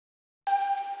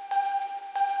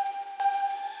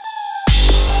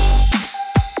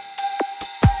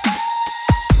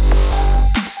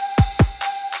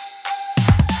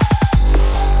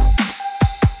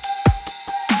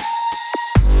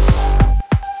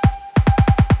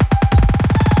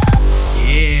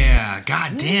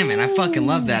God damn it. I fucking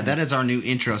love that. That is our new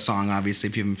intro song, obviously,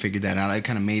 if you haven't figured that out. I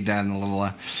kind of made that in a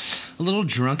little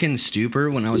drunken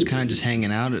stupor when I was kind of just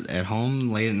hanging out at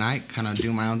home late at night, kind of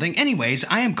doing my own thing. Anyways,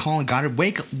 I am Colin Goddard.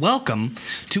 Welcome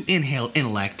to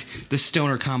Intellect, the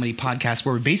stoner comedy podcast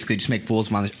where we basically just make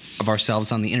fools of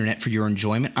ourselves on the internet for your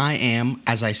enjoyment. I am,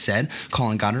 as I said,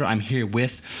 Colin Goddard. I'm here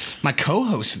with my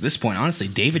co-host at this point, honestly,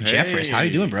 David Jeffress. How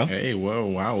you doing, bro? Hey, whoa,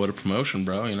 wow, what a promotion,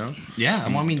 bro, you know? Yeah,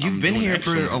 well, I mean, you've been here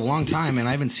for a long time, and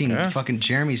I haven't seen fucking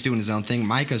Jeremy's doing his own thing.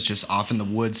 Micah's just off in the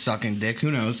woods sucking dick.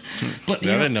 Who knows? But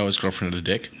I didn't know his girlfriend had a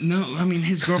dick. No, I mean,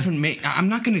 his girlfriend I'm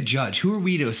not going to judge. Who are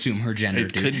we to assume her gender,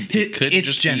 dude?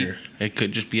 It's gender. It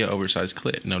could just be an oversized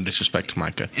clit. No disrespect to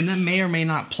Micah. And that may or may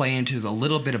not play into the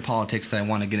little bit of politics that I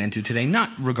want to get into today, not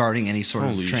regarding any sort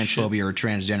of transphobia or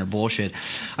transgender bullshit.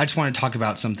 I just want to talk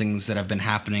about some things that have been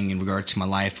happening in regards to my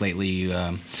life lately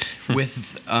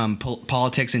with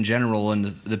politics in general and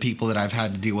the people that I've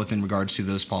had to deal with in regards to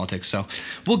those politics. So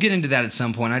we'll get into that at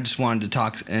some point. I just wanted to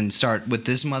talk and start with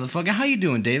this motherfucker. How you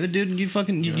doing, David, dude?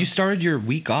 You started your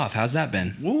week off. How's that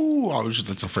been? Woo!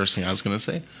 That's the first thing I was going to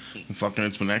say.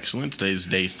 It's been excellent. Today's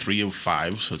day 3 of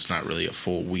 5, so it's not really a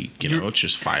full week. It's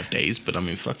just 5 days, but I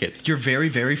mean, fuck it. Your very,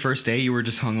 very first day, you were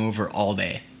just hungover all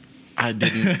day. I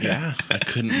didn't, I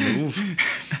couldn't move.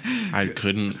 I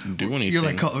couldn't do anything. You're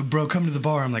like, bro, come to the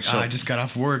bar. I'm like, I just got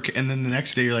off work. And then the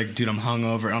next day, you're like, dude, I'm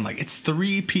hungover. And I'm like, it's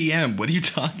 3 p.m. What are you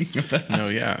talking about? No,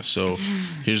 yeah. So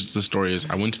here's the story is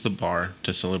I went to the bar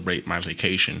to celebrate my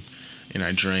vacation. And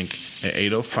I drank at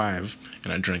 8:05,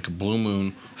 and I drank a Blue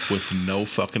Moon with no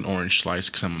fucking orange slice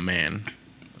because I'm a man.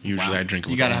 Usually I drink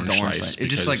it with orange slice. You gotta have the orange slice. It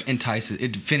just like entices,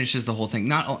 it finishes the whole thing.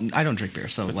 I don't drink beer,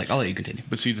 so I'll let you continue.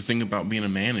 But see, the thing about being a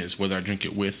man is whether I drink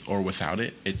it with or without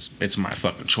it, it's my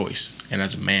fucking choice. And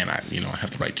as a man, I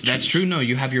have the right to choose. That's true. No,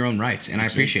 you have your own rights, and I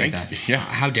appreciate that. Yeah.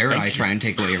 How dare I try and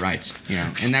take away your rights?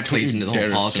 And that plays into the whole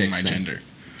politics thing. Gender.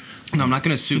 No, I'm not going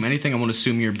to assume anything. I want to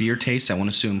assume your beer tastes. I want to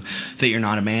assume that you're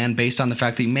not a man based on the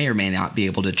fact that you may or may not be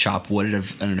able to chop wood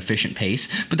at an efficient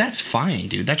pace. But that's fine,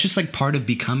 dude. That's just like part of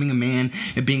becoming a man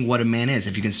and being what a man is.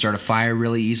 If you can start a fire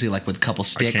really easily, like with a couple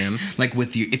sticks, like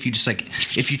with you, if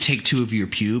you take 2 of your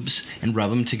pubes and rub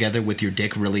them together with your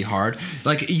dick really hard,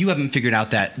 like you haven't figured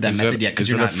out that method yet because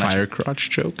you're not a fire crotch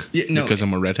joke. Yeah, no, because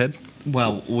I'm a redhead.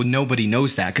 Well, nobody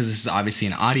knows that because this is obviously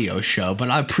an audio show, but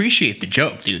I appreciate the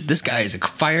joke, dude. This guy is a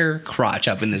fire crotch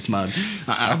up in this mug.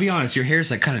 I'll be honest, your hair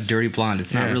is like kind of dirty blonde.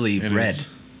 It's not really red.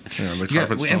 Yeah,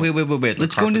 wait.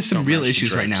 Let's go into some real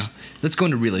issues right now. Let's go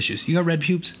into real issues. You got red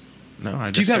pubes? No,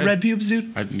 I just Do you got red pubes,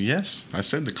 dude? Yes, I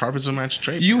said the carpets don't match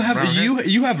drape. You have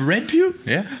red pube?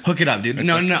 Yeah. Hook it up, dude.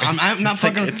 I'm not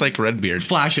fucking. It's like red beard.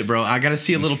 Flash it, bro. I gotta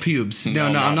see a little pubes. No,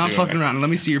 I'm not fucking around. Let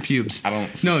me see your pubes.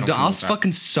 I'll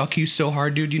fucking suck you so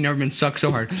hard, dude. You've never been sucked so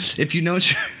hard. If you know,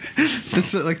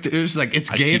 this is like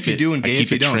it's gay if you do and gay if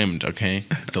you don't. I keep it trimmed, okay?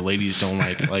 The ladies don't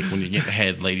like when you get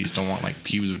head. Ladies don't want like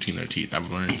pubes between their teeth.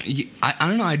 I've learned. I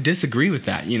don't know. I disagree with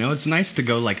that. It's nice to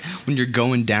go like when you're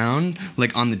going down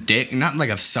like on the dick. Not like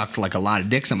I've sucked like a lot of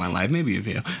dicks in my life, maybe a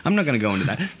few. I'm not gonna go into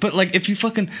that, but like if you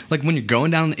fucking like when you're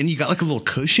going down and you got like a little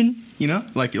cushion,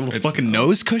 like a little fucking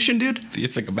nose cushion, dude.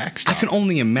 It's like a backstop. I can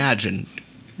only imagine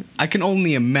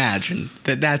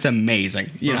that's amazing.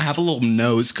 Have a little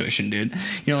nose cushion, dude.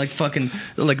 Like fucking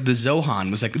like the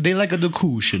Zohan was like they like the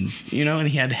cushion, and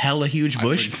he had hella huge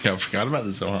bush. I forgot about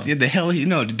the Zohan.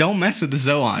 Yeah, don't mess with the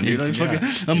Zohan, dude. Like fucking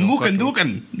a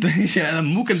Mookenduken. Yeah, a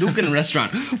Mookenduken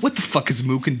restaurant. What the fuck is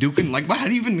Mookenduken? Like, how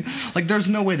do you even like? There's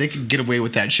no way they could get away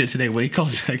with that shit today. What he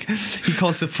calls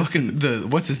the fucking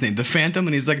what's his name? The Phantom,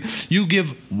 and he's like, you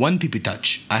give 1 pee-pee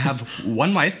touch. I have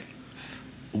 1 wife.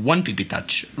 1 pee-pee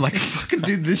touch. Like, fucking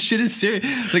dude, this shit is serious.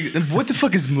 Like, what the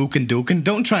fuck is Mook and Dukin?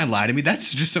 Don't try and lie to me.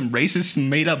 That's just some racist,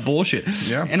 made-up bullshit.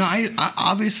 Yeah. And I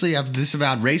obviously have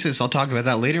disavowed racist. I'll talk about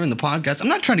that later in the podcast. I'm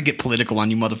not trying to get political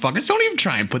on you motherfuckers. Don't even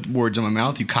try and put words in my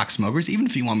mouth, you cocksmokers. Even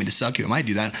if you want me to suck you, I might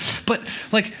do that. But,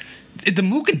 like, the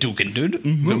Mook and Dukin, dude.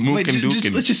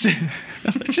 Let's just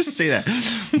say that.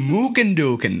 Mook and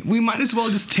Dukin. We might as well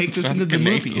just take this into the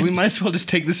movie. We might as well just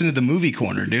take this into the movie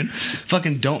corner, dude.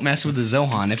 Fucking don't mess with the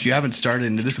Zohan if you haven't started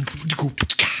into this.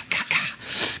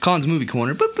 Colin's movie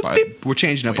corner. We're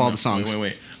changing up all the songs.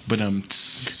 Wait.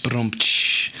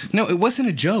 No, it wasn't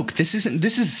a joke. This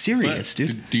is serious,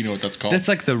 dude. Do you know what that's called? That's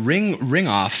like the ring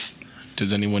off.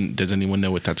 Does anyone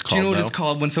know what that's called? Do you know what it's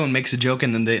called when someone makes a joke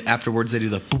and then afterwards they do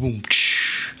the boom boom?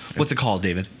 What's it called,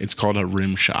 David? It's called a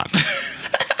rim shot.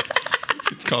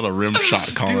 called a rim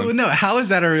shot, Colin. Dude, no, how is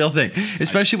that a real thing?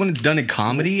 Especially when it's done in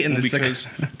comedy and it's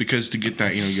because to get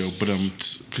that,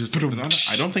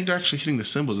 I don't think they're actually hitting the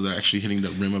cymbals. They're actually hitting the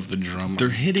rim of the drum. They're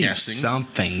hitting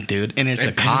something, dude, and it's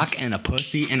a cock and a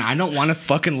pussy. And I don't want to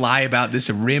fucking lie about this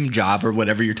rim job or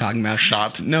whatever you're talking about.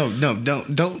 Shot? No,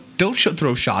 don't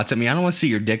throw shots at me. I don't want to see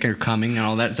your dick or coming and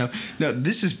all that stuff. No,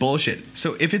 this is bullshit.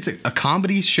 So if it's a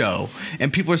comedy show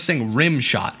and people are saying rim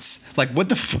shots, like what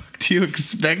the fuck do you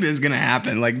expect is gonna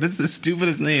happen? Like this is the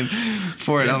stupidest name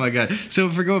for it. Oh my god. So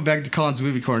if we're going back to Colin's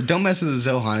movie corner, don't mess with the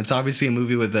Zohan. It's obviously a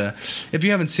movie with if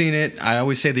you haven't seen it, I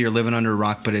always say that you're living under a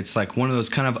rock, but it's like one of those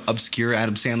kind of obscure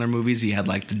Adam Sandler movies. He had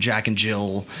like the Jack and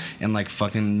Jill and like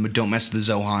fucking Don't Mess with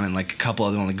the Zohan and like a couple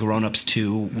other ones, like Grown Ups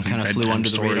 2 kind of flew under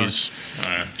the radar.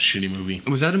 Shitty movie.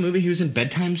 Was that a movie? He was in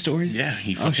Bedtime Stories? Yeah,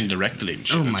 he fucking directed it. And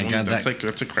shit. Oh my god, that's like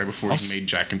right before he made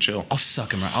Jack and Chill. I'll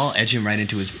suck him right. I'll edge him right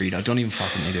into his burrito. Don't even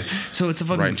fucking me, dude. So it's a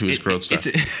fucking right into his grilled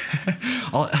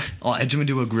stuff. I'll edge him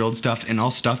into a grilled stuff and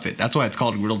I'll stuff it. That's why it's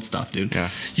called grilled stuff, dude. Yeah.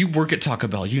 You work at Taco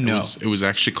Bell, you know. It was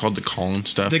actually called the Colin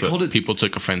stuff, but people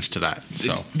took offense to that.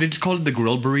 So they just called it the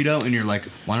grilled burrito, and you're like,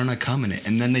 why don't I come in it?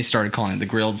 And then they started calling it the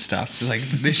grilled stuff. Like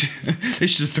they should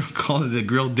just call it the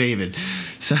grilled David.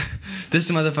 So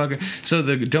this motherfucker. So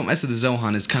the Don't Mess with the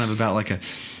Zohan is kind of about like a.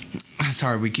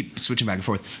 Sorry, we keep switching back and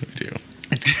forth. We do.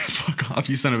 It's fuck off,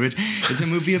 you son of a bitch. It's a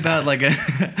movie about like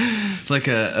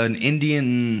an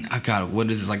Indian. Oh God,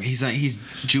 what is this? Like he's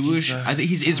Jewish. I think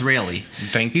he's Israeli.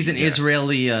 He's an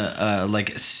Israeli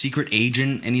like secret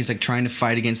agent, and he's like trying to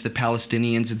fight against the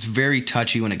Palestinians. It's very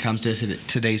touchy when it comes to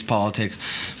today's politics,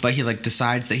 but he like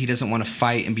decides that he doesn't want to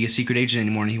fight and be a secret agent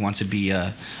anymore, and he wants to be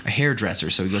a hairdresser.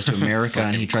 So he goes to America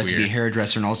and he tries to be a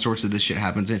hairdresser, and all sorts of this shit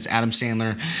happens. And it's Adam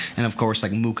Sandler, and of course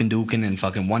like Mook and Dukin and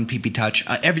fucking One Pee-Pee Touch.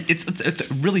 It's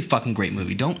a really fucking great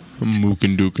movie. Don't Mook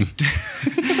and Dukin.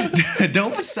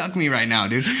 Don't suck me right now,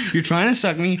 dude. You're trying to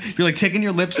suck me. You're like taking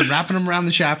your lips and wrapping them around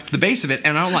the shaft, the base of it,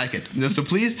 and I don't like it. So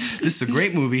please, this is a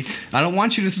great movie. I don't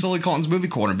want you to sully Colin's movie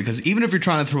corner, because even if you're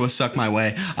trying to throw a suck my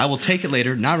way, I will take it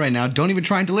later. Not right now. Don't even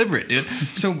try and deliver it, dude.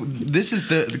 So this is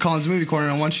the Colin's movie corner,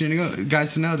 and I want you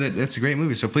guys to know that it's a great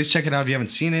movie. So please check it out if you haven't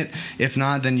seen it. If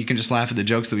not, then you can just laugh at the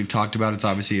jokes that we've talked about. It's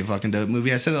obviously a fucking dope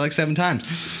movie. I said it like 7 times.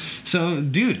 So,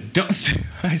 dude, don't.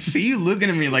 I see you looking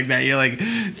at me like that. You're like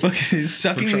fucking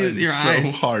sucking me with your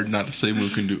eyes. So hard not to say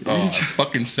Mook and Dukin. Oh, I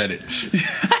fucking said it.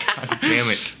 God damn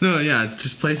it. No, yeah, it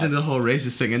just plays into the whole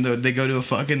racist thing. And they go to a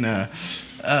fucking.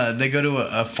 They go to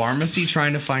a pharmacy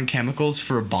trying to find chemicals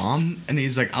for a bomb, and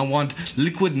he's like, I want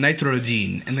liquid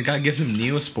nitrogen, and the guy gives him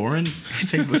Neosporin.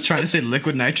 He was trying to say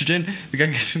liquid nitrogen. The guy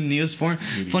gives him Neosporin.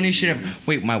 Funny shit ever.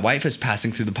 Wait, my wife is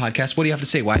passing through the podcast. What do you have to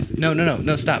say, wife? No,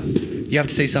 stop. You have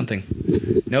to say something.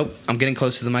 Nope, I'm getting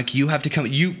close to the mic. You have to come.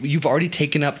 You've already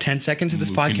taken up 10 seconds of this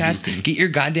podcast. Get your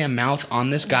goddamn mouth on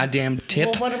this goddamn tip.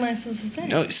 Well, what am I supposed to say?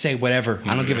 No, say whatever.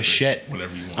 I don't give a shit.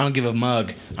 Whatever you want. I don't give a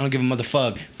mug. I don't give a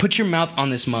motherfuck. Put your mouth on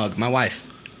this mug. My wife.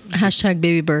 Hashtag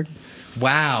baby bird.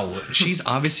 Wow, she's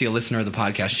obviously a listener of the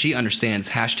podcast. She understands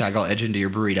hashtag I'll edge into your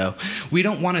burrito. We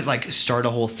don't want to like start a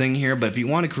whole thing here, but if you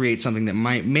want to create something that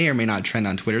may or may not trend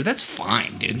on Twitter, that's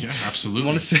fine, dude. Yeah, absolutely. You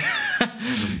want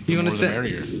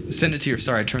to send it to your.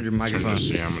 Sorry, I turned your microphone.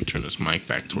 I'm gonna turn this mic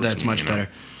back towards me. That's much better.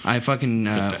 I fucking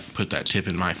put that tip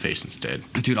in my face instead.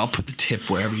 Dude, I'll put the tip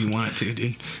wherever you want it to,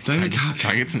 dude. Can I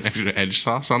get some extra edge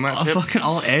sauce on that tip?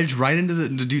 I'll edge right into the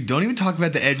dude. Don't even talk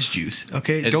about the edge juice,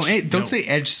 okay? Don't say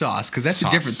edge sauce, because that's a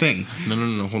different thing.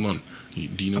 No. Hold on.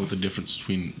 Do you know what the difference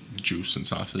between juice and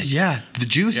sauce is? Yeah, the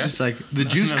juice is like the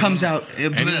juice comes out.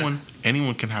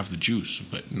 Anyone can have the juice,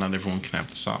 but not everyone can have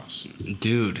the sauce.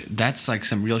 Dude, that's like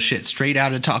some real shit straight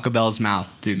out of Taco Bell's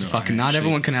mouth, dude. Not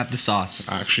everyone can have the sauce.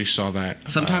 I actually saw that.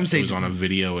 Sometimes it was on a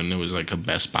video, and it was like a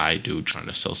Best Buy dude trying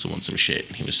to sell someone some shit,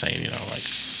 and he was saying,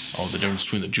 the difference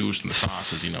between the juice and the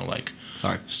sauce is,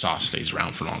 sauce stays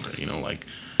around for longer.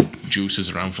 Juice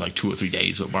is around for like 2 or 3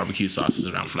 days, but barbecue sauce is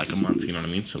around for like a month. You know what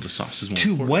I mean? So the sauce is more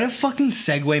important. What a fucking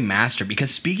segue master.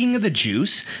 Because speaking of the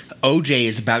juice, OJ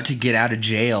is about to get out of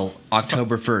jail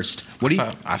October 1st.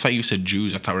 I thought you said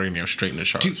Jews. I thought we were going to go straight into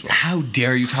Charlottesville. Dude, how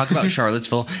dare you talk about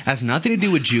Charlottesville? It has nothing to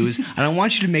do with Jews. I don't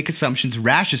want you to make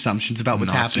rash assumptions about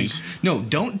what's Nazis. happening. No,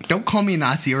 don't call me a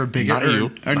Nazi or a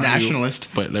bigot or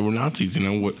nationalist. But they were Nazis.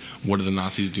 What do the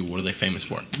Nazis do? What are they famous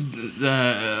for?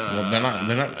 They're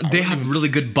not. They have really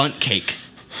good bunt cake.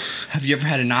 Have you ever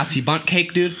had a Nazi bunt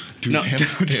cake, dude? Dude,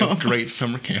 they have great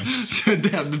summer camps. They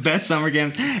have the best summer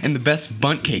camps and the best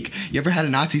bunt cake. You ever had a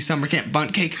Nazi summer camp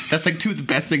bunt cake? That's like 2 of the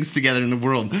best things together in the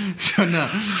world. So no.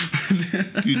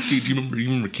 Dude, do you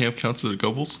remember Camp Counselor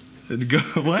Goebbels?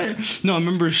 What? No, I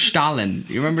remember Stalin.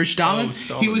 You remember Stalin? Oh,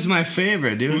 Stalin. He was my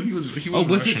favorite, dude. Well, he was was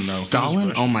Russian, it though.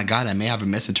 Stalin? Oh my god, I may have a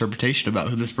misinterpretation about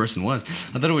who this person was.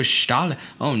 I thought it was Stalin.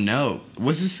 Oh no,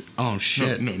 was this? Oh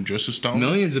shit! No, Joseph Stalin.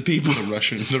 Millions of people. The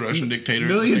Russian dictator.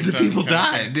 Millions of people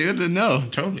died, dude. No.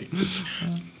 Totally.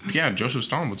 Yeah, Joseph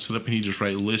Stalin would sit up and he'd just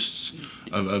write lists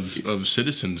of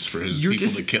citizens for his people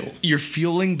to kill. You're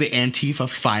fueling the Antifa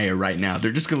fire right now.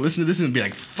 They're just gonna listen to this and be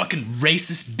like, "Fucking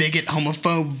racist, bigot,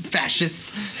 homophobe,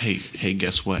 fascists." Hey,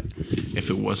 guess what? If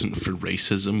it wasn't for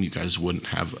racism, you guys wouldn't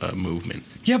have a movement.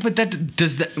 Yeah, but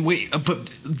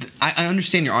I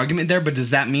understand your argument there, but does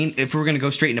that mean if we're gonna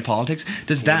go straight into politics,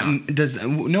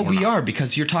 we are,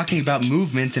 because you're talking about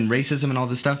movements and racism and all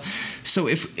this stuff. So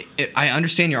if I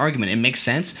understand your argument, it makes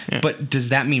sense, but does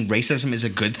that mean racism is a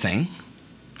good thing?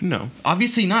 No,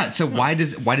 obviously not. So why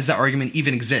does that argument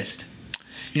even exist?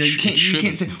 You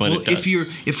can't say, well,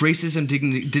 if racism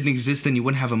didn't exist, then you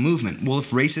wouldn't have a movement. Well,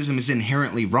 if racism is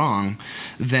inherently wrong,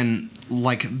 then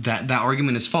like that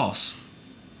argument is false.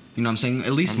 You know what I'm saying?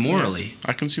 At least morally. Yeah,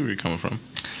 I can see where you're coming from.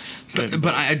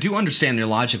 But I do understand your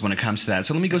logic when it comes to that.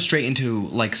 So let me go straight into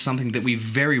like something that we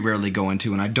very rarely go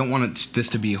into, and I don't want this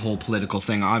to be a whole political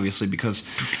thing, obviously, because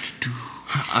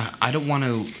I don't want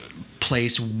to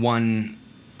place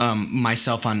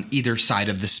myself on either side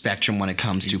of the spectrum when it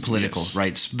comes to political,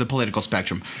 right? The political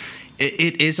spectrum.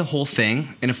 It is a whole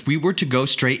thing, and if we were to go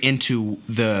straight into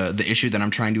the issue that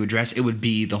I'm trying to address, it would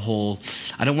be the whole.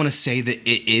 I don't want to say that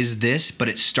it is this, but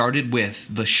it started with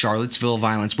the Charlottesville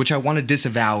violence, which I want to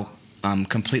disavow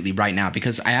completely right now,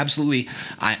 because I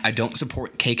don't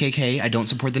support KKK. I don't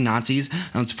support the Nazis.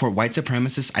 I don't support white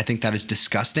supremacists. I think that is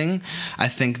disgusting. I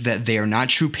think that they are not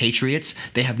true patriots.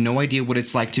 They have no idea what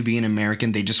it's like to be an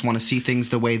American. They just want to see things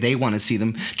the way they want to see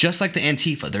them, just like the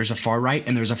Antifa. There's a far right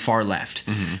and there's a far left,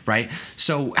 right?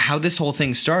 So how this whole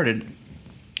thing started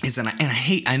is,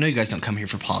 I know you guys don't come here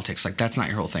for politics. Like, that's not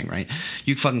your whole thing, right?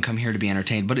 You fucking come here to be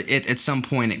entertained. But at some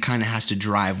point, it kind of has to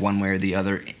drive one way or the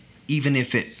other, even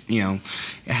if it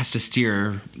has to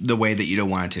steer the way that you don't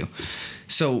want it to.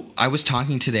 So I was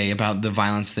talking today about the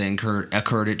violence that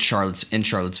occurred in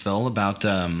Charlottesville. About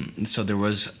so there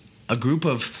was a group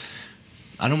of,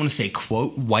 I don't want to say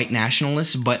quote white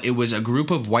nationalists, but it was a group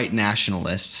of white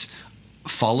nationalists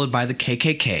followed by the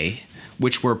KKK,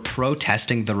 which were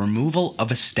protesting the removal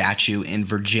of a statue in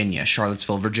Virginia,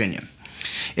 Charlottesville, Virginia.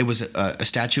 It was a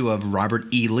statue of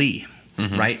Robert E. Lee.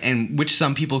 Right, and which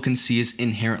some people can see is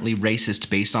inherently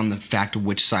racist based on the fact of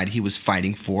which side he was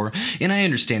fighting for, and I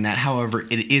understand that. However,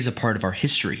 it is a part of our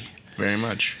history. Very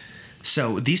much.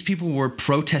 So these people were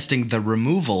protesting the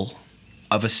removal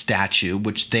of a statue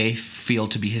which they feel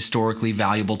to be historically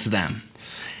valuable to them.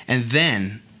 And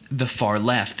then the far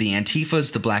left, the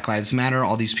Antifas, the Black Lives Matter,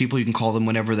 all these people, you can call them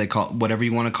whatever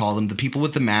you want to call them, the people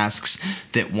with the masks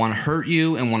that want to hurt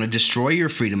you and want to destroy your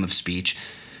freedom of speech,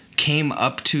 came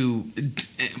up to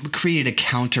create a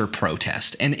counter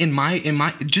protest. And in my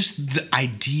just the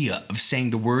idea of saying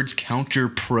the words counter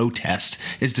protest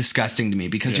is disgusting to me,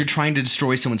 because you're trying to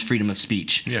destroy someone's freedom of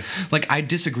speech. Yeah. Like, I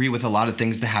disagree with a lot of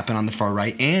things that happen on the far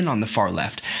right and on the far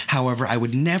left. However, I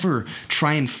would never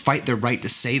try and fight their right to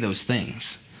say those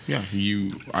things. Yeah,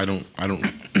 I don't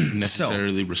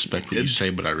necessarily respect what you say,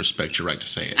 but I respect your right to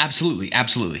say it. Absolutely.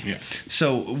 Yeah.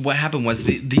 So what happened was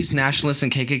these nationalists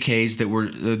and KKKs that were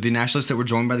the nationalists that were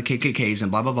joined by the KKKs and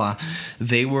blah blah blah,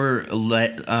 they were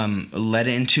led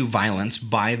into violence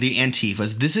by the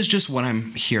Antifas. This is just what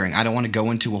I'm hearing. I don't want to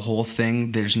go into a whole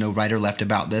thing. There's no right or left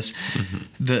about this.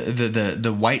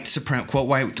 The white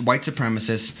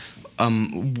supremacists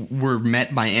were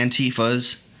met by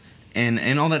Antifas.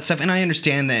 And all that stuff. And I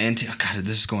understand that God,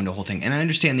 this is going to a whole thing. And I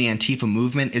understand the Antifa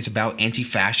movement is about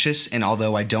anti-fascists, and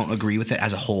although I don't agree with it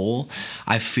as a whole,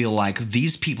 I feel like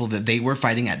these people that they were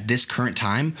fighting at this current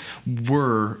time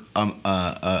were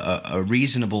a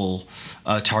reasonable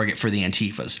target for the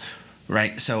Antifas,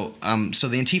 right? So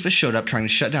the Antifa showed up trying to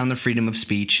shut down the freedom of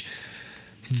speech.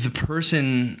 The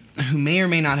person who may or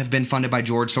may not have been funded by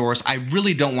George Soros, I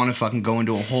really don't want to fucking go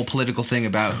into a whole political thing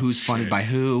about who's funded by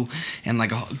who, and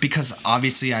because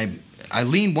obviously I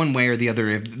lean one way or the other.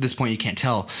 At this point, you can't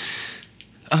tell.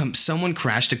 Someone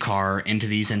crashed a car into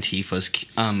these Antifas,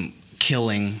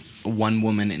 killing one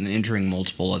woman and injuring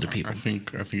multiple other people. I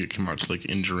think it came out to like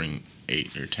injuring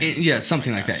 8 or 10.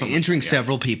 Something like that. Injuring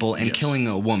several people and killing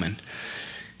a woman.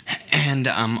 And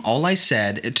all I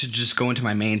said, to just go into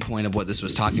my main point of what this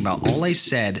was talking about, all I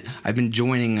said, I've been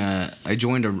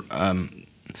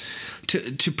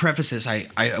to preface this,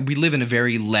 we live in a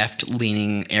very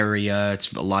left-leaning area.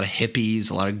 It's a lot of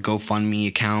hippies, a lot of GoFundMe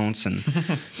accounts, and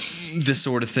this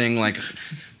sort of thing. Like,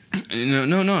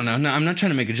 No. I'm not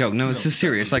trying to make a joke. No, it's just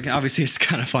serious. Like, obviously, it's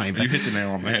kind of funny. But You hit the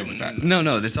nail on the head with that. No,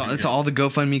 it's all the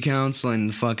GoFundMe accounts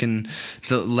and fucking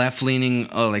the left-leaning,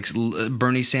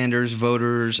 Bernie Sanders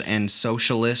voters and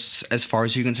socialists. As far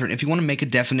as you're concerned, if you want to make a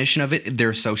definition of it,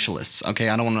 they're socialists. Okay,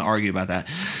 I don't want to argue about that.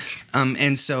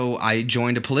 And so I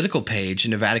joined a political page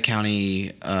in Nevada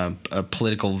County,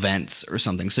 political vents or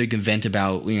something, so you can vent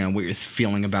about what you're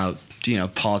feeling about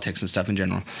politics and stuff in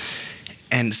general.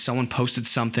 And someone posted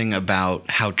something about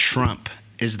how Trump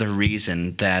is the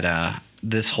reason that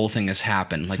this whole thing has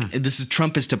happened. Like,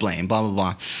 Trump is to blame, blah, blah,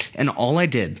 blah. And all I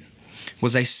did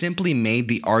was I simply made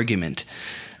the argument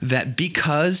that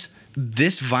because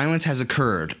this violence has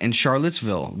occurred in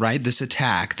Charlottesville, right? This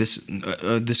attack,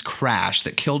 this crash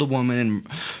that killed a woman and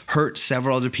hurt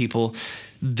several other people,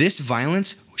 this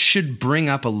violence should bring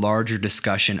up a larger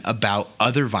discussion about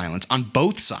other violence on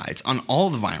both sides, on all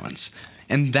the violence.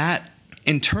 And that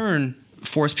in turn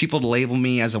forced people to label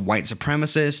me as a white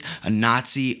supremacist, a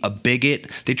Nazi, a bigot.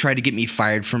 They tried to get me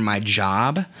fired from my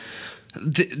job.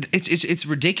 It's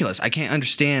ridiculous. I can't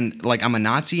understand, like, I'm a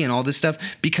Nazi and all this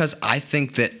stuff, because I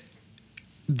think that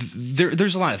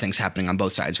there's a lot of things happening on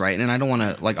both sides, right? And I don't want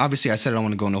to, like, obviously I said I don't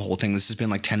want to go into the whole thing. This has been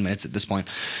like 10 minutes at this point.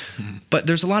 Mm-hmm. But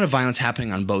there's a lot of violence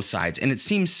happening on both sides, and it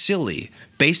seems silly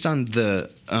based on the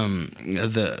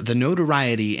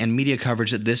notoriety and media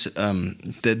coverage that this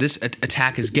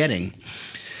attack is getting.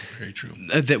 Very true.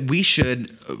 That we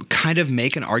should kind of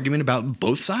make an argument about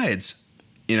both sides,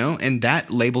 and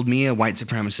that labeled me a white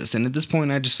supremacist. And at this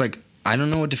point, I just, like, I don't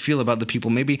know what to feel about the people.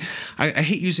 Maybe I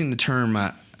hate using the term.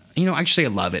 Actually, I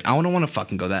love it. I don't want to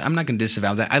fucking go that. I'm not going to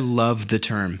disavow that. I love the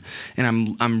term,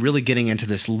 and I'm really getting into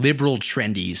this liberal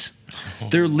trendies.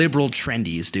 They're liberal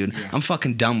trendies, dude. Yeah. I'm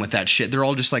fucking done with that shit. They're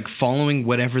all just, like, following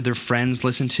whatever their friends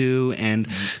listen to. And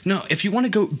no, if you want to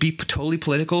go be totally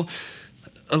political,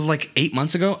 like 8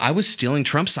 months ago, I was stealing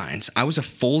Trump signs. I was a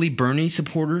fully Bernie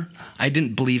supporter. I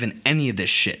didn't believe in any of this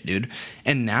shit, dude.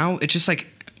 And now it's just like,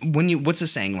 what's the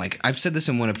saying? Like, I've said this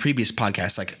in one of previous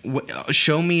podcasts, like,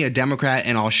 show me a Democrat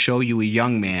and I'll show you a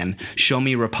young man. Show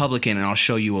me a Republican and I'll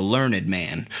show you a learned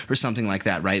man, or something like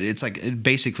that, right? It's like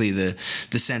basically the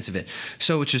sense of it.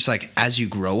 So it's just like, as you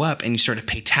grow up and you start to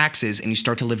pay taxes and you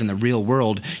start to live in the real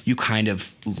world, you kind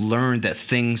of learn that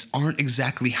things aren't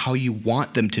exactly how you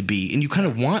want them to be, and you kind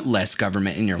of want less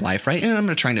government in your life, right? And I'm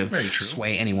not trying to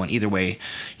sway anyone either way,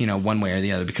 one way or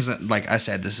the other, because, like I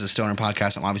said, this is a stoner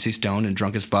podcast. I'm obviously stoned and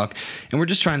drunk as fuck, and we're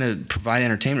just trying to provide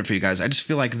entertainment for you guys. I just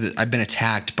feel like I've been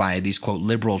attacked by these, quote,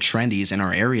 liberal trendies in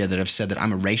our area that have said that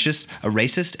I'm a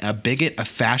racist, a bigot, a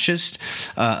fascist,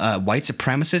 a white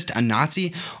supremacist, a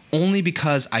Nazi, only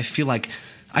because I feel like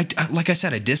like I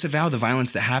said, I disavow the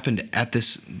violence that happened at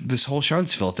this whole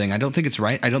Charlottesville thing. I don't think it's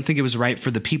right. I don't think it was right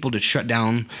for the people to shut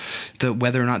down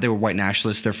whether or not they were white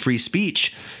nationalists, their free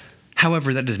speech.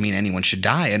 However, that doesn't mean anyone should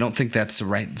die. I don't think that's the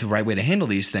right way to handle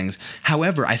these things.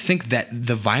 However, I think that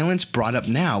the violence brought up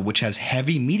now, which has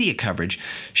heavy media coverage,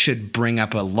 should bring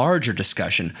up a larger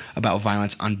discussion about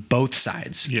violence on both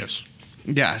sides. Yes.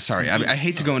 Yeah, sorry. I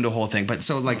hate to go into a whole thing, but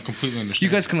so, like, I completely understand.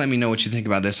 You guys can let me know what you think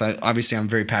about this. Obviously, I'm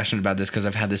very passionate about this because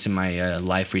I've had this in my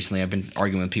life recently. I've been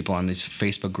arguing with people on these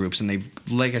Facebook groups, and they've,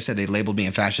 like I said, they labeled me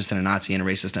a fascist and a Nazi and a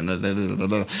racist and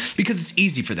because it's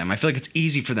easy for them. I feel like it's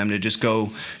easy for them to just go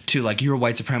to, like, you're a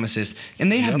white supremacist,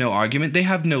 and they have no argument. They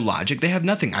have no logic. They have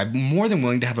nothing. I'm more than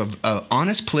willing to have a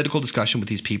honest political discussion with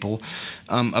these people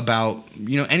about,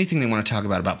 anything they want to talk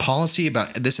about policy,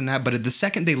 about this and that. But at the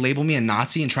second they label me a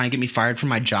Nazi and try and get me fired from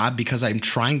my job because I'm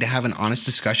trying to have an honest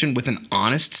discussion with an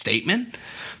honest statement,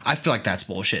 I feel like that's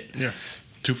bullshit. Yeah,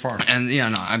 too far. And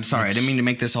I'm sorry, I didn't mean to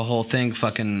make this a whole thing.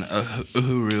 Fucking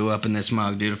uhuru up in this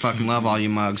mug, dude. I fucking love all you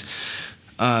mugs.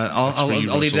 I'll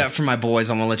leave that for my boys.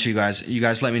 I'm gonna let you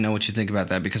guys let me know what you think about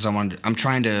that, because I'm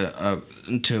trying to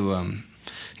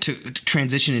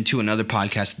transition into another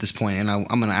podcast at this point, and I'm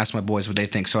going to ask my boys what they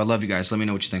think. So I love you guys. Let me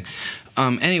know what you think.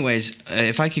 Anyways,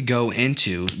 if I could go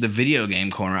into the video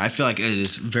game corner, I feel like it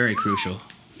is very crucial.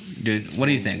 Dude, what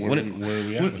do you think? Where are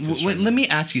we at with this right let me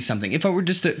ask you something. If I were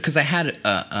just because I had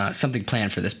something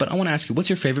planned for this, but I want to ask you, what's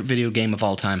your favorite video game of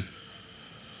all time?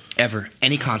 Ever.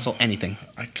 Any console, anything.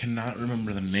 I cannot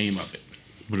remember the name of it.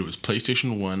 But it was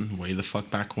PlayStation 1, way the fuck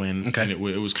back when. Okay. And it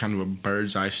was kind of a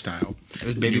bird's eye style. It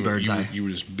was baby bird's eye. You were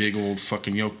this big old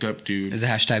fucking yoked up dude. There's a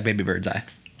hashtag baby bird's eye.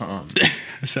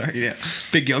 Sorry, yeah.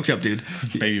 Big yoked up dude.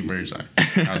 Baby bird's eye.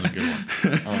 That was a good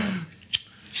one.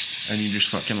 And you just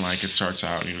fucking, like, it starts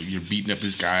out, you're beating up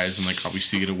these guys, and, like,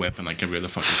 obviously you get a weapon like every other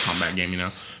fucking combat game, Yeah.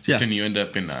 But then you end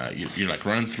up in, you're like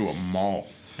running through a mall.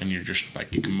 and you're just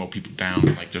like you can mow people down.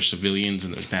 Like there's civilians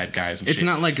and there's bad guys. And it's shit.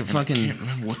 not like a And fucking. I can't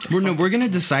remember what the We're gonna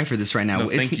decipher this right now. No,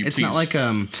 thank you, it's not please.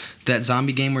 like that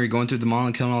zombie game where you're going through the mall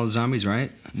and killing all the zombies,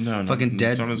 right? No, Fucking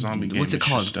dead. It's not a zombie game. What's it it's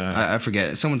called? Just, I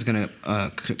forget. Someone's gonna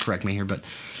correct me here, but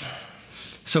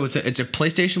so it's a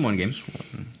PlayStation 1 game.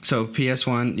 So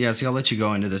PS1. Yeah. So I'll let you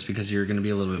go into this because you're gonna be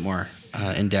a little bit more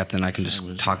in depth, and I can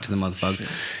just talk to the motherfuckers.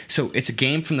 So it's a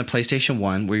game from the PlayStation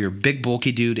 1 where you're a big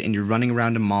bulky dude and you're running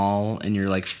around a mall and you're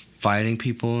like fighting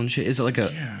people and shit. Is it like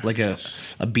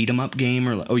a beat 'em up game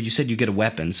or you said you get a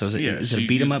weapon? So is it a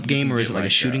beat 'em up game or is it like a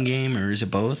shooting game or is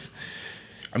it both?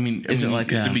 I mean, Is it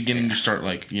like at the beginning you start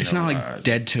like it's not like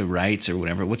Dead to Rights or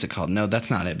whatever. What's it called? No,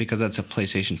 that's not it because that's a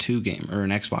PlayStation 2 game or an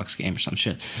Xbox game or some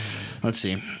shit. Let's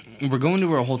see. We're going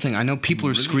to our whole thing. I know people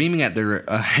are screaming at their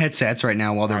headsets right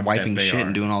now while they're wiping shit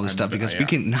and doing all this stuff because we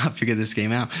cannot figure this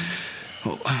game out.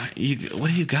 What do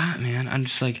you got, man? I'm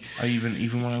just like.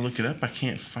 Even when I look it up, I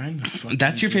can't find the fucking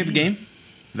That's your favorite game?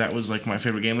 That was like my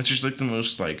favorite game. It's just like the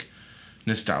most like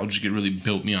nostalgic. It really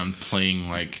built me on playing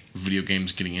like video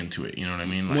games, getting into it. You know what I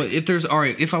mean? Like, Well,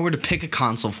 if I were to pick a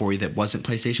console for you that wasn't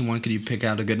PlayStation 1, could you pick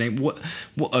out a good name? What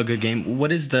a good game?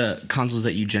 What is the consoles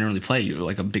that you generally play? You're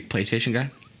like a big PlayStation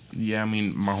guy? Yeah, I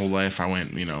mean, my whole life I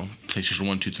went, PlayStation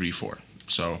 1, 2, 3, 4.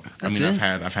 So That's it?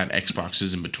 I've had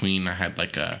Xboxes in between. I had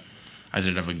like I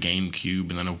did have a GameCube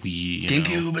and then a Wii.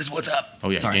 GameCube is what's up. Oh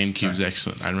yeah, GameCube's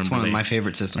excellent. I remember It's one of my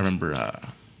favorite systems. I remember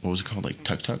what was it called, like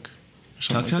Tuk Tuk?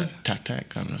 Tuk Tuk? Tac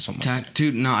Tac? I don't know, something like that.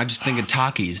 Dude, no, I just think of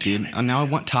Takis, dude. Now I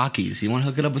want Takis. You want to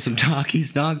hook it up with some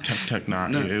Takis, dog? Tuk Tuk,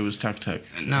 it was Tuk Tuk.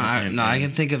 I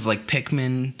can think of like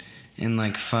Pikmin and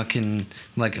like fucking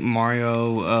like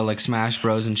Mario, like Smash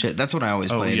Bros and shit. That's what I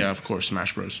always played. Oh yeah, of course,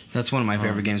 Smash Bros. That's one of my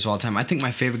favorite games of all time. I think my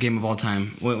favorite game of all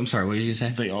time. Wait, I'm sorry. What did you say?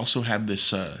 They also had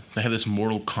this. They had this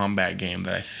Mortal Kombat game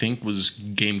that I think was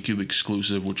GameCube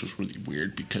exclusive, which was really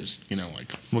weird because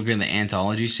like. We're getting the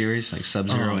anthology series, like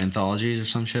Sub-Zero anthologies or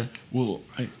some shit. Well,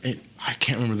 I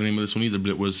can't remember the name of this one either, but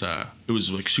it was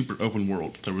like super open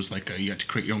world. There was like you got to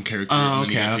create your own character. Oh,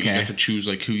 and okay, you got to choose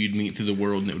like who you'd meet through the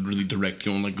world, and it would really direct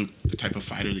you on like the type of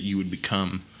fighter that you would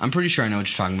become. I'm pretty sure I know what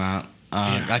you're talking about.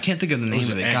 I can't think of the name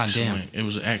of it. God damn. It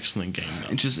was an excellent game, though.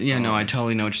 It's just, I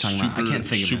totally know what you're talking about. I can't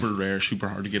think of it. Super rare, super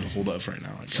hard to get a hold of right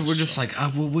now, I guess. So we're just like,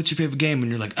 well, what's your favorite game?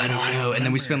 And you're like, I don't know. And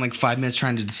then we spend like 5 minutes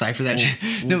trying to decipher that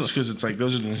shit. No, it's because it's like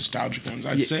those are the nostalgic ones.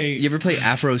 I'd say. You ever play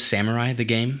Afro Samurai, the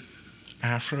game?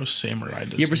 Afro Samurai.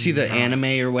 You ever see the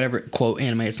anime or whatever? Quote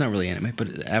anime. It's not really anime,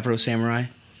 but Afro Samurai.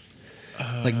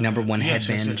 Like number one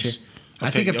headband and shit. I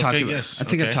think I've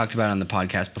talked about it on the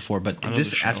podcast before, but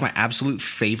that's my absolute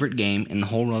favorite game in the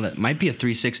whole world. It might be a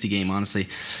 360 game, honestly.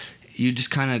 You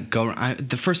just kind of go.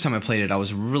 The first time I played it, I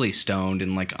was really stoned,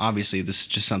 and like obviously this is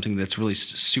just something that's really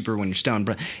super when you're stoned.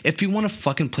 But if you want to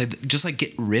fucking play, just like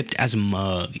get ripped as a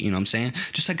mug, you know what I'm saying?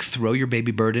 Just like throw your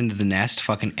baby bird into the nest,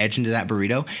 fucking edge into that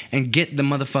burrito, and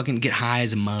get high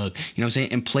as a mug, you know what I'm saying?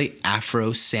 And play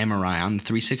Afro Samurai on the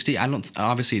 360.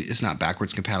 Obviously it's not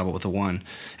backwards compatible with the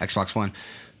Xbox One,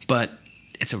 but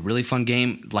it's a really fun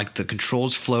game. Like the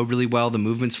controls flow really well, the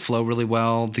movements flow really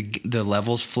well, the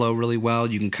levels flow really well.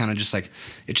 You can kind of just like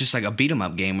it's just like a beat 'em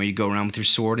up game where you go around with your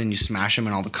sword and you smash them,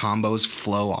 and all the combos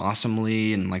flow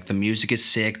awesomely, and like the music is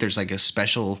sick. There's like a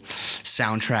special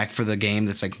soundtrack for the game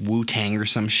that's like Wu-Tang or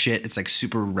some shit. It's like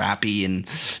super rappy and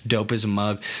dope as a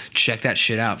mug. Check that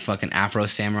shit out, fucking Afro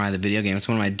Samurai, the video game. It's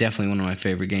definitely one of my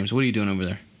favorite games. What are you doing over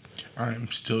there? I'm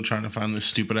still trying to find this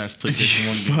stupid ass PlayStation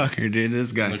 1 game. Fucker, dude,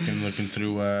 this guy.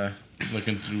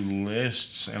 Looking through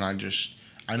lists, and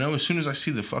I know as soon as I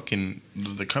see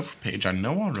the cover page, I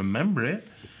know I'll remember it.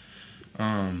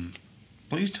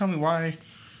 Please tell me why.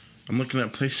 I'm looking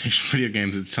at PlayStation video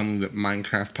games. It's telling me that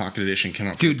Minecraft Pocket Edition came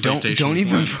out. Dude, don't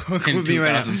even fuck with me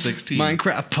right now. 2016.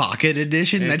 Minecraft Pocket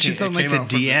Edition. That shit's on like the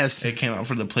DS. It came out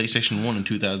for the PlayStation 1 in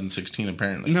 2016.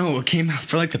 Apparently. No, it came out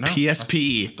for like the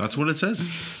PSP. That's what it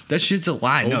says. That shit's a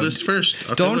lie. Oldest first.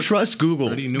 Okay, don't trust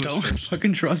Google. Don't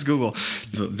fucking trust Google.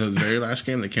 The very last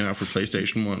game that came out for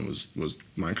PlayStation 1 was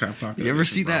Minecraft Pocket. You ever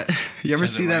see that? You ever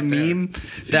see that meme?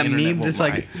 That meme that's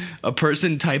like a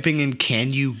person typing in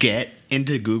 "Can you get?"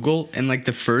 into Google, and like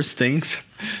the first things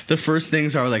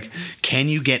are like, can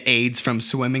you get AIDS from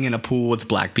swimming in a pool with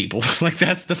black people? Like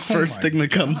that's the first thing that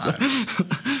comes up.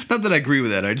 Not that I agree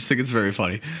with that, I just think it's very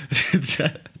funny.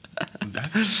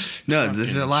 No,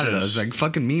 there's a lot of those. Like,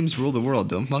 fucking memes rule the world.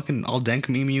 Don't fucking, I'll dank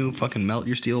meme you, fucking melt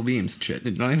your steel beams. Shit.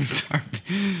 Don't even start.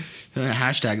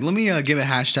 Hashtag. Let me give a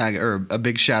hashtag or a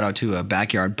big shout out to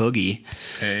Backyard Boogie.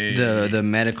 Hey. The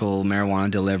medical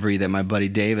marijuana delivery that my buddy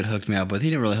David hooked me up with. He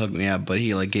didn't really hook me up, but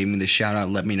he like gave me the shout out,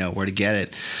 let me know where to get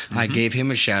it. I gave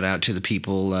him a shout out to the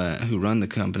people who run the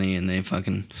company, and they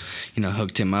fucking,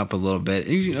 hooked him up a little bit.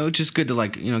 It's just good to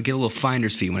like, get a little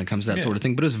finder's fee when it comes to that sort of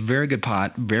thing. But it was very good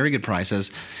pot, very good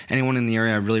prices. Anyone in the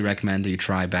area, I really recommend that you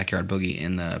try Backyard Boogie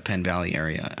in the Penn Valley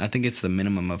area. I think it's the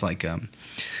minimum of like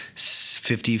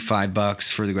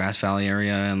 $55 for the Grass Valley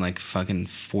area and like fucking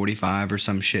 45 or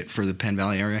some shit for the Penn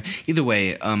Valley area. Either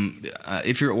way,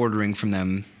 if you're ordering from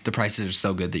them, the prices are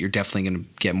so good that you're definitely going to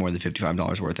get more than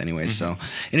 $55 worth anyway. So,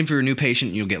 and if you're a new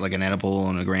patient, you'll get like an edible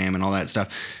and a gram and all that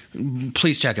stuff.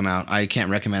 Please check them out. I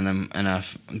can't recommend them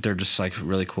enough. They're just like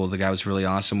really cool. The guy was really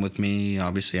awesome with me.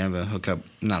 Obviously, I have a hookup,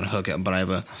 not a hookup, but I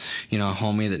have a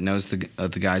homie that knows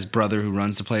the guy's brother who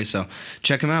runs the place. So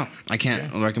check him out. I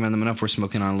can't recommend them enough. We're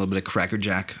smoking on a little bit of Cracker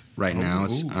Jack right now.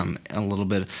 It's a little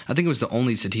bit. I think it was the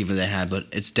only sativa they had, but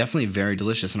it's definitely very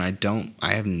delicious, and I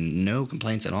have no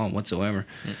complaints at all whatsoever.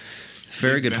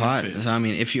 Very good pot. So, I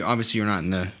mean, if you're not in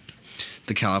the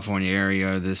California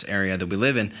area or this area that we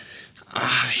live in.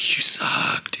 You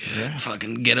suck, dude. Yeah.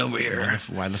 Fucking get over here.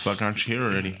 Why the fuck aren't you here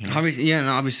already?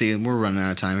 Obviously, we're running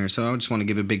out of time here, so I just want to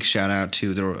give a big shout out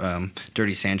to the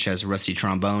Dirty Sanchez Rusty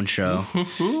Trombone Show.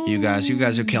 You guys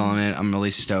are killing it. I'm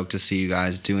really stoked to see you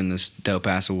guys doing this dope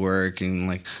ass work, and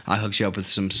like I hooked you up with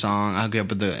some song. I hooked you up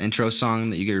with the intro song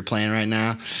that you're playing right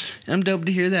now. And I'm dope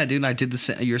to hear that, dude. I did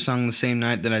your song the same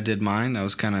night that I did mine. I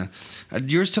was kind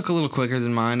of yours took a little quicker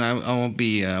than mine. I won't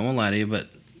lie to you, but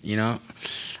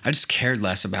I just cared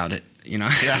less about it,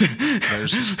 Yeah.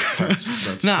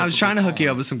 No, I was trying to hook you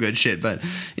up with some good shit, but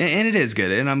and it is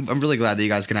good, and I'm really glad that you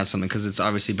guys can have something because it's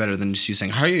obviously better than just you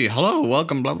saying, "Hey, hello,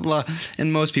 welcome, blah blah blah."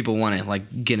 And most people want to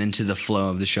like get into the flow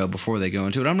of the show before they go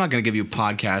into it. I'm not going to give you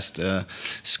podcast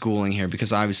schooling here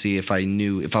because obviously, if I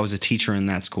was a teacher in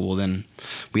that school, then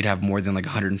we'd have more than like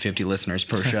 150 listeners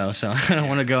per show. So I don't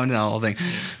want to go into that whole thing.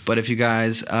 But if you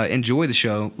guys enjoy the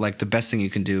show, like the best thing you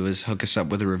can do is hook us up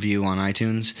with a review on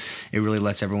iTunes. It really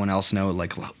lets everyone else know,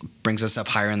 like brings us up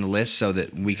higher in the list so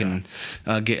that we can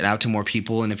get out to more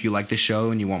people. And if you like the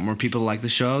show and you want more people to like the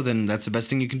show, then that's the best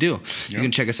thing you can do. Yep. You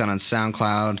can check us out on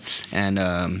SoundCloud and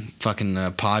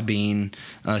Podbean,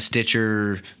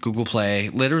 Stitcher, Google Play,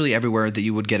 literally everywhere that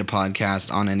you would get a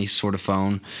podcast on any sort of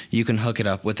phone. You can hook it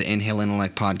up with the Inhale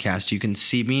Intellect podcast. You can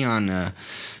see me on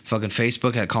fucking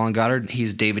Facebook at Colin Goddard.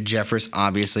 He's David Jeffress,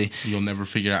 obviously. You'll never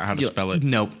figure out how to spell it.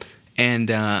 Nope. And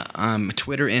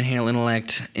Twitter, Inhale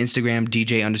Intellect. Instagram,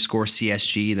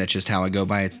 DJ_CSG. That's just how I go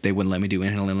by it. They wouldn't let me do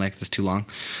Inhale Intellect. It's too long.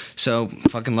 So,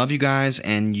 fucking love you guys,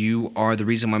 and you are the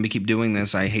reason why we keep doing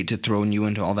this. I hate to throw you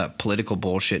into all that political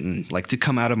bullshit and like to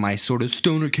come out of my sort of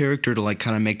stoner character to like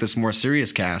kind of make this more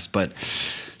serious cast, but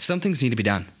some things need to be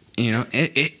done.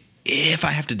 If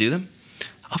I have to do them,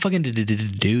 I'll fucking do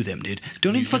them, dude.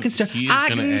 Don't even fucking start. I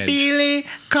can feel it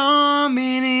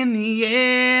coming in the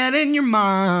air and your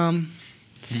mom.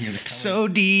 So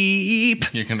deep.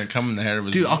 You're going to come in the hair of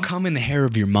his mom? Dude, I'll come in the hair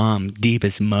of your mom, deep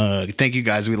as mug. Thank you,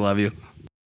 guys. We love you.